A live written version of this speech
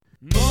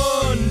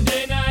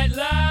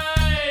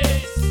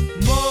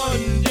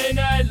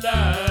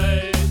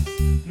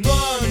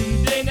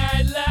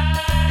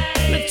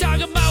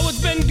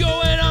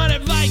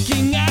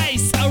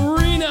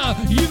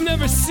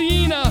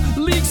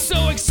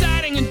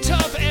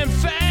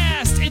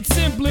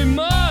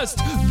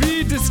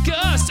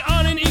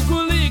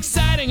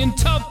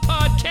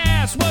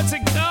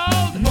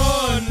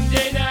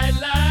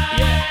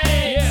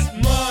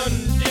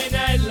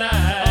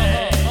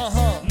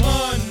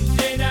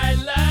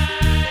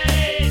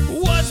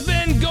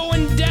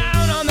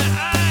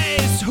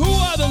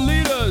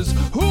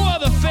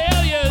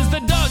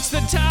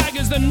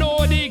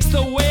Nordiques,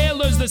 the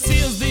Whalers, the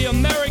Seals, the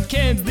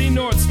Americans, the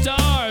North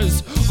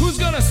Stars. Who's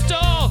gonna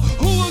stall?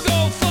 Who will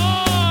go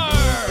far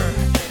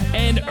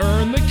and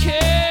earn the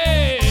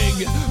keg?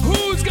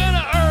 Who's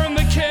gonna earn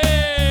the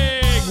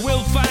keg?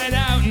 We'll find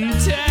out in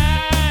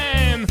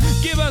time.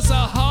 Give us a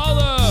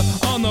holler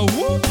on the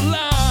whoop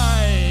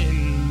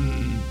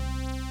line.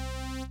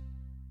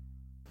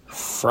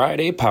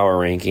 Friday power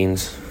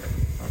rankings.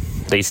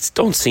 They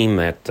don't seem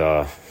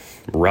that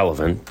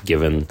relevant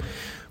given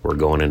we're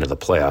going into the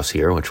playoffs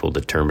here, which will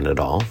determine it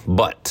all.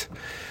 But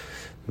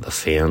the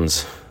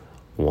fans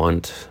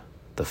want,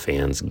 the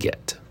fans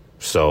get.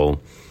 So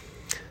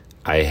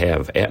I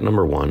have at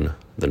number 1,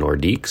 the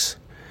Nordiques.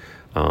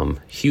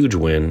 Huge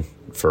win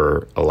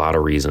for a lot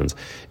of reasons.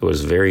 It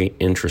was very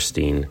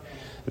interesting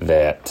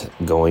that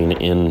going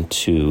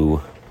into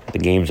the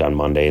games on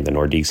Monday, the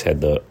Nordiques had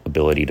the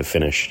ability to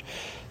finish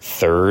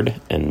third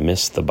and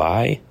miss the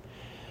bye,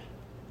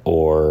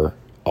 or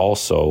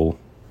also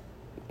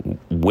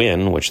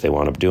win, which they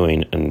wound up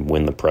doing, and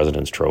win the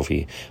President's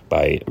Trophy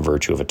by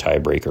virtue of a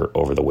tiebreaker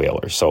over the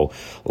Whalers. So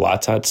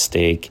lots at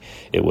stake.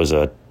 It was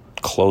a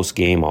close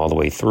game all the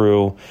way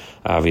through.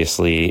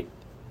 Obviously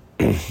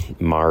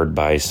marred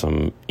by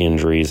some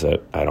injuries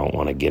that I don't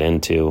want to get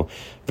into.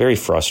 Very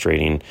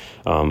frustrating.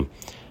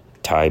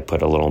 Ty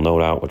put a little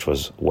note out, which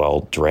was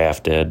well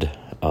drafted.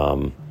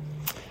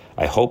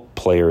 I hope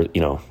players,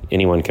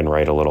 anyone can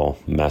write a little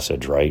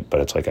message, right?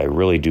 But it's like, I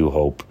really do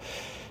hope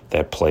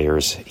that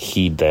players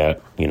heed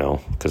that,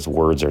 because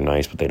words are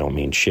nice, but they don't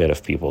mean shit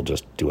if people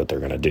just do what they're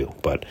going to do.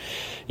 But,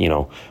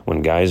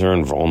 when guys are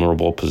in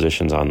vulnerable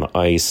positions on the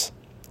ice,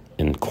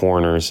 in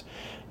corners,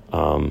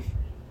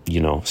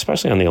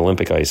 especially on the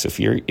Olympic ice, if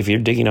you're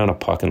digging out a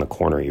puck in the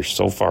corner, you're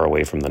so far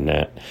away from the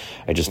net.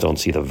 I just don't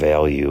see the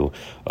value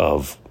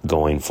of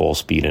going full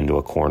speed into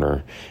a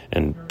corner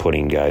and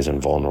putting guys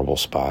in vulnerable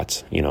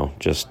spots.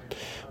 Just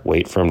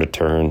wait for him to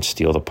turn,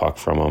 steal the puck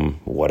from him,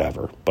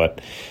 whatever.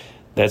 But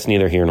that's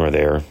neither here nor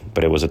there.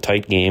 But it was a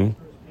tight game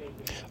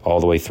all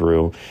the way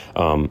through.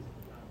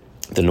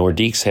 The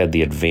Nordiques had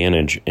the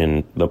advantage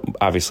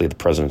obviously the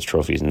President's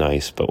Trophy is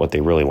nice, but what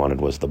they really wanted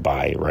was the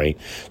bye, right?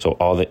 So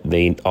all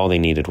they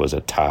needed was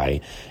a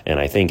tie. And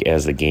I think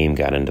as the game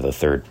got into the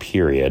third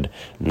period,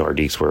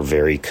 Nordiques were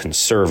very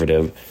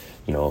conservative.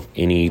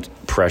 Any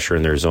pressure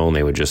in their zone,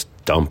 they would just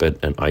dump it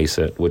and ice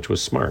it, which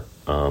was smart.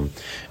 And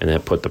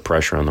that put the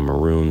pressure on the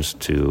Maroons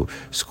to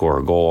score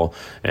a goal.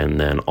 And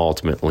then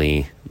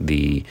ultimately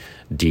the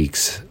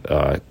Deeks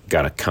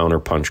got a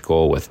counterpunch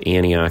goal with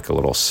Antioch, a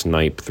little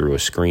snipe through a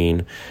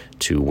screen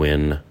to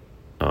win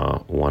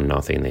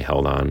 1-0. They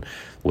held on,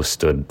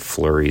 withstood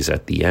flurries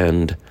at the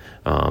end.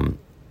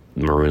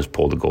 Maroons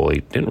pulled the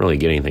goalie. Didn't really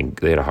get anything.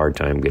 They had a hard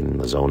time getting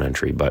the zone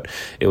entry, but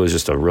it was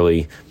just a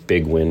really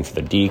big win for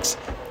the Deeks.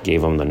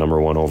 Gave them the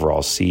number 1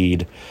 overall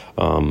seed.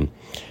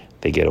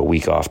 They get a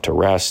week off to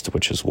rest,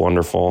 which is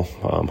wonderful.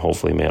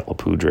 Hopefully Matt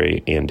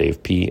Lapoudre and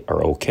Dave P.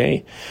 are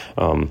okay.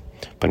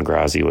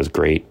 Pangrazi was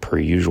great, per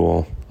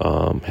usual.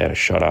 Had a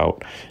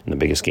shutout in the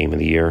biggest game of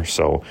the year.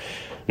 So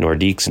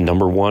Nordiques,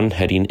 number 1,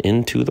 heading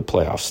into the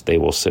playoffs. They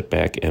will sit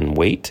back and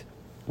wait,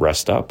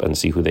 rest up, and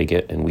see who they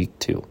get in week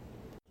 2.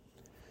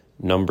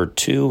 Number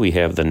 2, we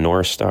have the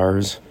North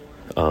Stars.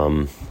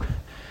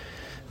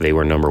 They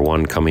were number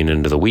 1 coming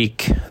into the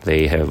week.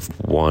 We have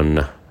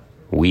won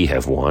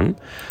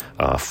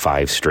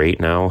 5 straight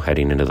now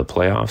heading into the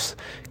playoffs.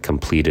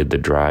 Completed the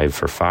drive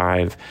for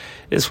 5.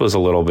 This was a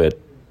little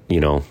bit,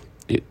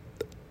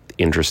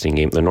 interesting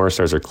game. The North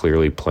Stars are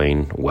clearly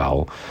playing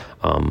well.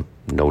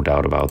 No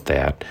doubt about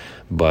that.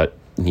 But,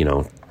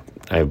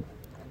 I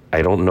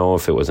don't know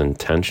if it was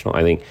intentional.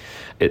 I think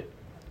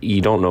you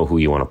don't know who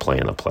you want to play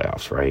in the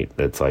playoffs, right?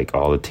 It's like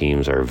all the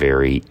teams are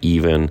very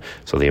even.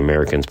 So the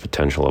Americans'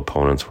 potential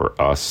opponents were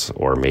us,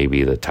 or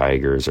maybe the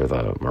Tigers or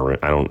the Maroons.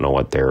 I don't know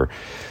what their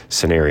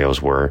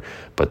scenarios were,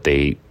 but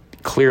they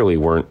clearly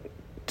weren't.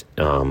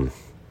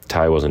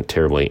 Ty wasn't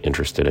terribly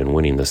interested in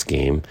winning this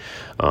game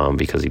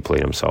because he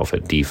played himself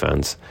at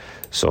defense.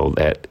 So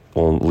that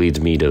leads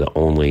me to the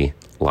only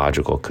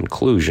logical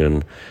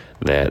conclusion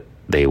that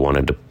they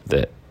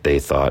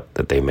thought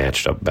that they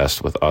matched up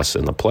best with us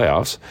in the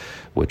playoffs,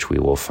 which we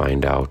will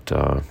find out,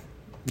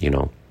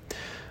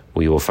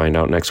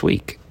 next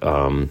week.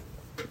 But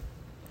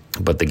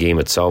the game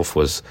itself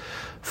was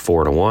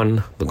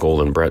 4-1. The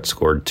Golden Brett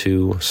scored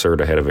 2.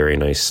 Serta had a very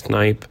nice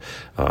snipe.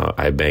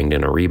 I banged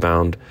in a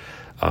rebound.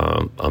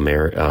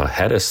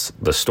 Hedis,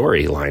 the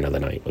storyline of the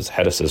night was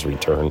Hedis'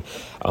 return.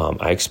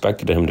 I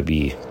expected him to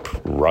be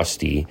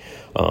rusty.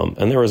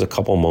 And there was a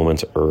couple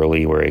moments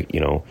early where,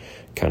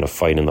 kind of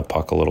fighting the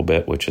puck a little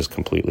bit, which is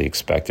completely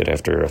expected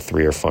after a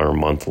 3 or 4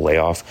 month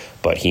layoff.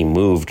 But he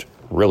moved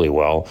really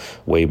well,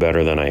 way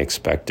better than I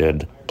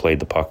expected, played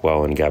the puck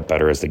well, and got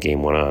better as the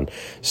game went on.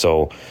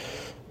 So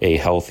a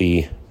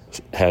healthy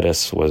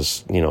Hedis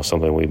was,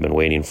 something we've been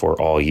waiting for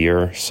all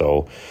year.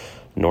 So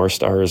North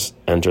Stars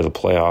enter the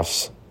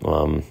playoffs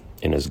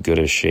in as good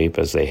a shape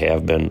as they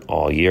have been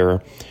all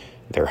year.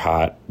 They're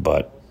hot,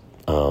 but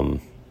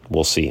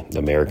we'll see. The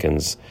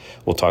Americans,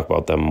 we'll talk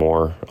about them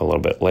more a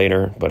little bit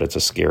later, but it's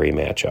a scary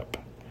matchup.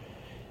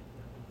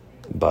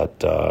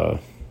 But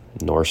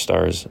North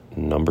Stars,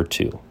 number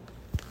 2.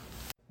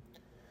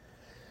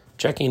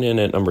 Checking in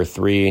at number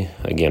 3,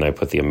 again, I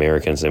put the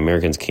Americans. The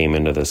Americans came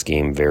into this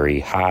game very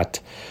hot.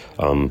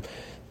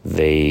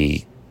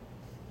 They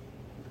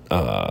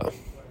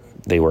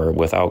were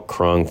without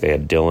Crunk. They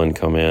had Dylan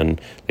come in.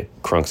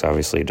 Crunk's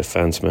obviously a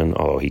defenseman,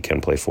 although he can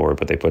play forward,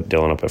 but they put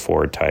Dylan up at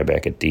forward, Ty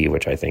back at D,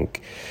 which I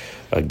think,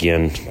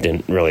 again,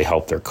 didn't really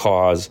help their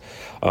cause.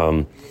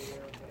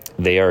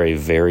 They are a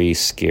very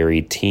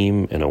scary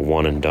team in a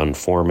one-and-done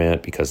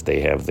format because they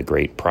have the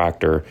great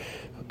Proctor,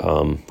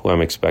 who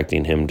I'm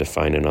expecting him to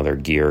find another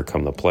gear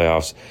come the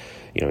playoffs.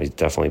 He's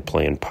definitely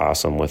playing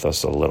possum with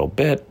us a little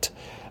bit.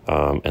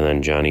 And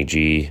then Johnny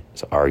G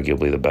is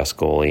arguably the best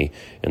goalie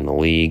in the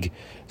league.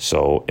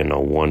 So in a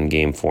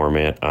one-game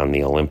format on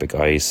the Olympic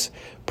ice,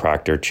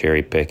 Proctor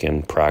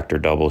cherry-picking, Proctor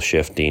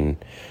double-shifting,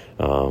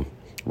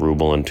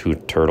 Rubel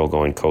and Turtle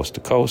going coast to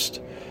coast,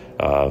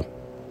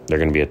 they're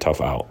going to be a tough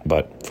out.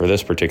 But for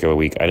this particular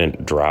week, I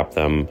didn't drop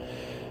them.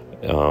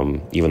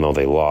 Even though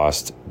they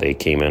lost, they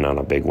came in on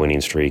a big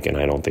winning streak, and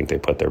I don't think they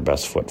put their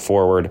best foot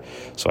forward,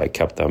 so I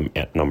kept them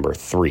at number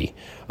 3.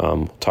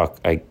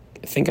 I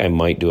think I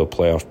might do a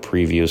playoff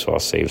preview, so I'll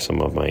save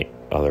some of my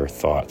other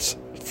thoughts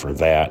for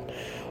that.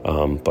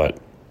 But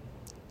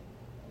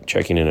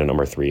checking in at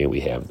number 3, we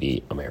have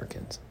the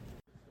Americans.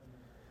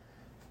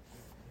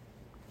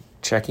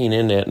 Checking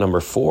in at number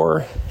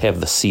 4,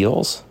 have the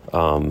Seals.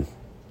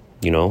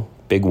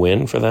 Big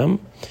win for them,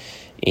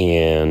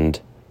 and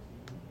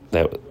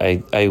that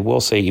I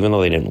will say, even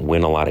though they didn't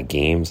win a lot of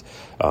games,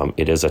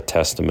 it is a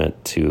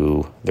testament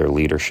to their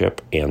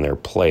leadership and their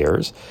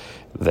players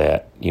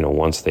that,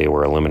 once they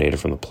were eliminated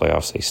from the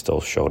playoffs, they still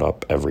showed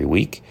up every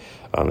week.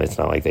 It's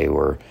not like they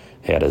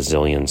had a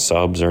zillion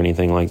subs or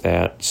anything like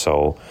that.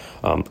 So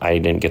I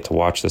didn't get to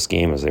watch this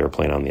game as they were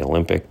playing on the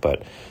Olympic,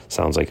 but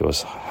sounds like it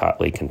was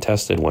hotly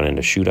contested, went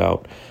into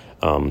shootout.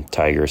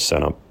 Tigers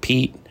sent up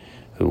Pete,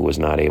 who was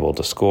not able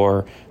to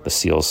score. The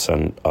Seals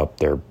sent up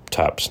their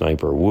top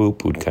sniper,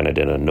 Whoop, who kind of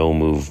did a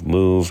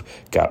no-move,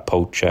 got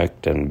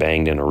poke-checked and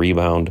banged in a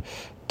rebound.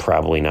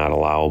 Probably not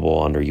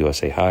allowable under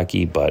USA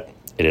Hockey, but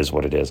it is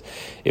what it is.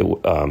 It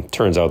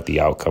turns out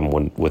the outcome,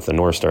 with the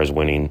North Stars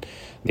winning,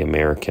 the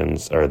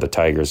Americans, or the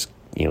Tigers,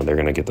 they're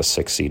going to get the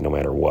 6th seed no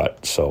matter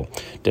what. So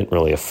didn't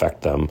really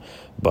affect them.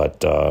 But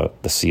the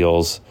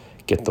Seals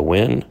get the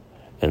win,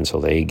 and so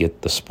they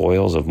get the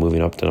spoils of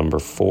moving up to number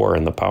 4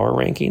 in the power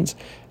rankings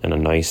and a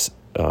nice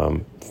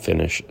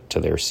finish to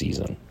their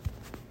season.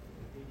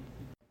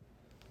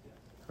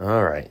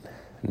 All right,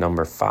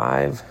 number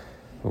 5,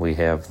 we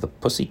have the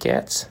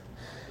Pussycats,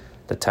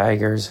 the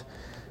Tigers.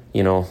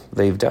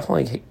 They've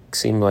definitely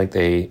seemed like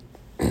they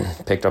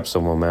picked up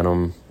some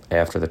momentum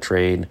after the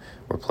trade.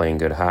 We're playing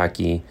good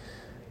hockey.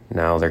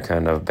 Now they're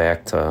kind of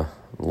back to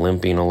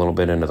limping a little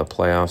bit into the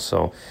playoffs.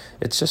 So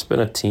it's just been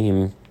a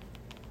team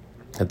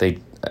that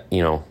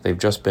they've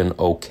just been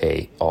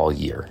okay all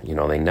year.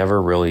 They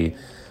never really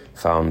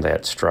found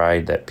that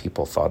stride that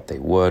people thought they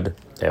would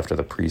after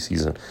the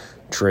preseason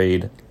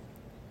trade.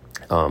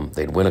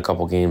 They'd win a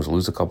couple games,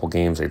 lose a couple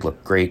games. They'd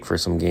look great for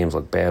some games,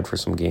 look bad for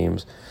some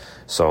games.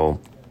 So,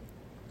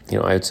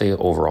 I'd say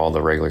overall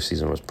the regular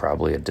season was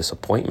probably a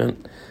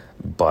disappointment,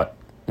 but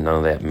none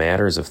of that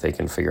matters if they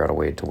can figure out a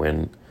way to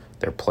win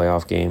their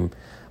playoff game.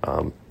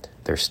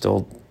 They're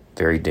still a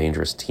very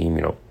dangerous team.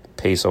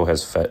 Peso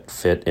has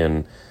fit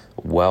in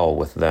well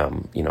with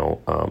them.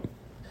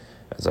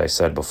 As I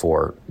said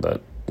before,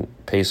 that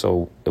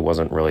Peso, it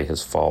wasn't really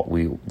his fault.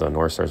 The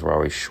North Stars were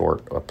always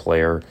short a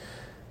player,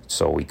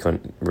 so we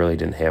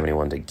didn't have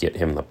anyone to get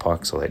him the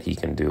puck so that he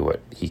can do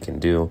what he can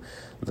do.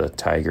 The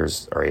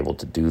Tigers are able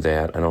to do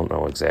that. I don't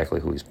know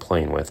exactly who he's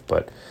playing with,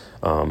 but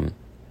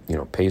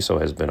Peso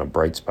has been a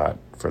bright spot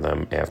for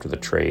them after the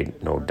trade,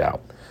 no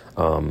doubt.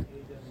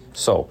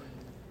 So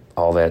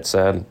all that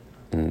said,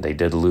 they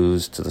did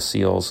lose to the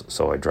Seals,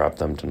 so I dropped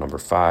them to number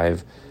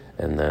 5,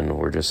 and then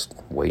we're just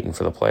waiting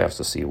for the playoffs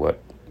to see what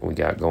we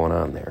got going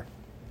on there.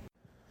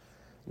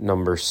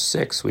 Number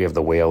 6, we have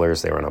the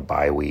Whalers. They were on a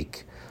bye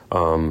week.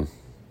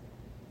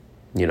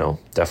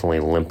 Definitely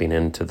limping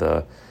into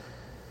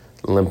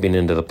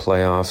the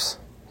playoffs.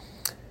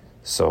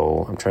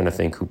 So I'm trying to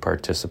think who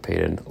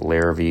participated.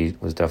 Larrabee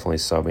was definitely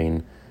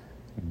subbing.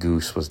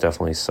 Goose was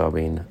definitely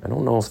subbing. I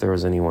don't know if there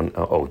was anyone.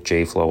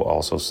 J-Flo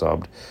also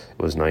subbed.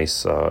 It was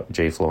nice.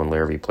 J-Flo and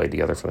Larrabee played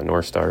together for the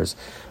North Stars.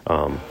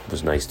 It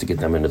was nice to get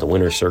them into the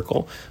winner's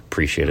circle.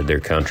 Appreciated their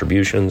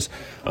contributions.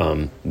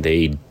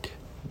 They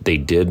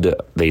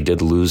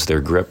did lose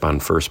their grip on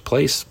first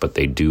place, but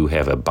they do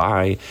have a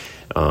bye.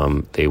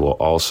 They will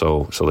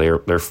also, so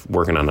they're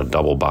working on a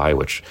double bye,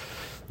 which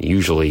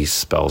usually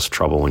spells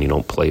trouble when you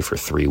don't play for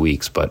 3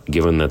 weeks. But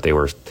given that they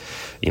were,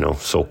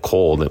 so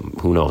cold,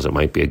 who knows? It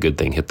might be a good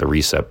thing. Hit the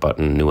reset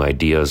button, new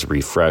ideas,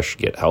 refresh,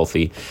 get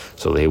healthy.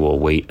 So they will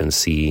wait and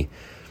see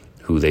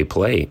who they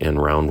play in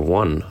round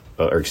 1,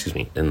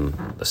 in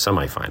the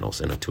semifinals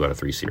in a 2 out of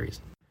 3 series.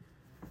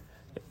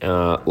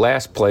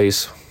 Last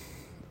place,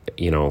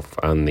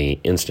 on the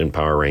instant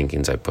power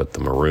rankings, I put the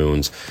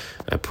Maroons.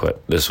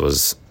 This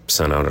was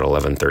sent out at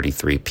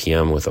 11:33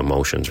 p.m. with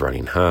emotions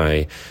running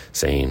high,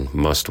 saying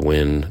must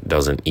win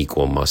doesn't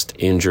equal must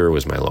injure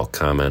was my little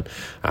comment.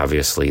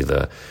 Obviously,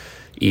 the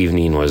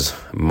evening was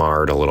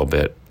marred a little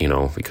bit,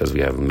 because we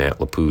have Matt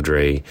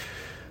Lapoudre,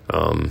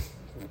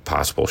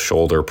 possible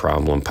shoulder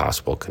problem,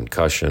 possible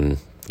concussion,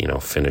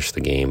 finished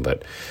the game,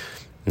 but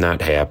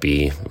not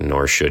happy,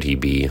 nor should he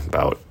be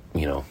about,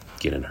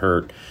 getting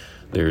hurt.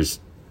 There's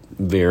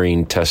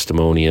varying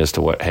testimony as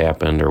to what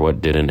happened or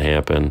what didn't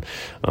happen,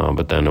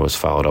 but then it was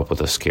followed up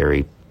with a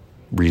scary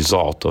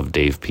result of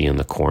Dave P. in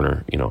the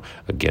corner.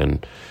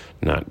 Again,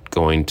 not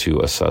going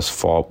to assess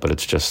fault, but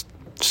it's just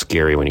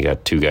scary when you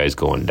got two guys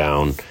going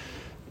down,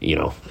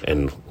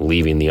 and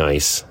leaving the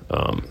ice,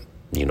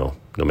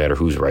 no matter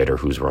who's right or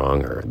who's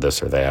wrong or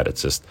this or that.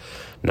 It's just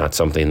not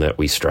something that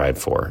we strive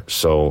for.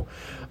 So,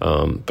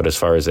 but as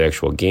far as the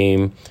actual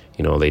game,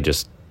 they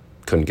just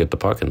couldn't get the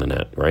puck in the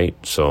net, right?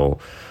 So,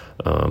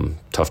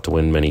 tough to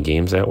win many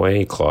games that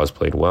way. Claus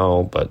played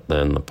well, but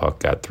then the puck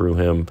got through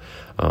him.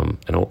 I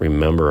don't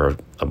remember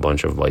a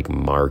bunch of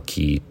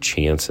marquee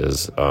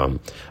chances.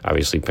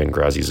 Obviously,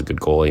 Pengrazi's a good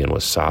goalie and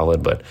was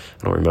solid, but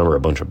I don't remember a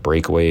bunch of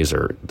breakaways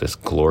or this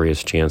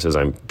glorious chances.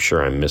 I'm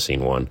sure I'm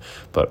missing one,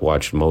 but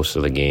watched most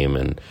of the game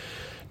and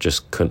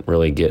just couldn't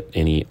really get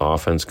any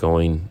offense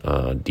going.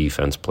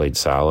 Defense played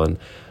solid,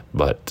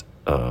 but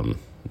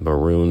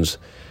Maroons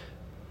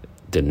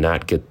did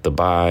not get the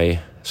bye,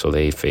 so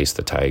they faced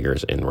the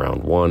Tigers in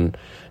round 1,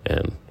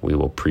 and we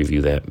will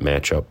preview that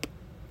matchup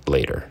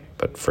later.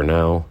 But for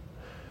now,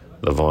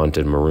 the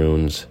vaunted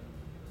Maroons,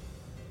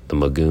 the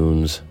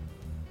Magoons,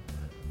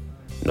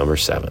 number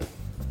 7.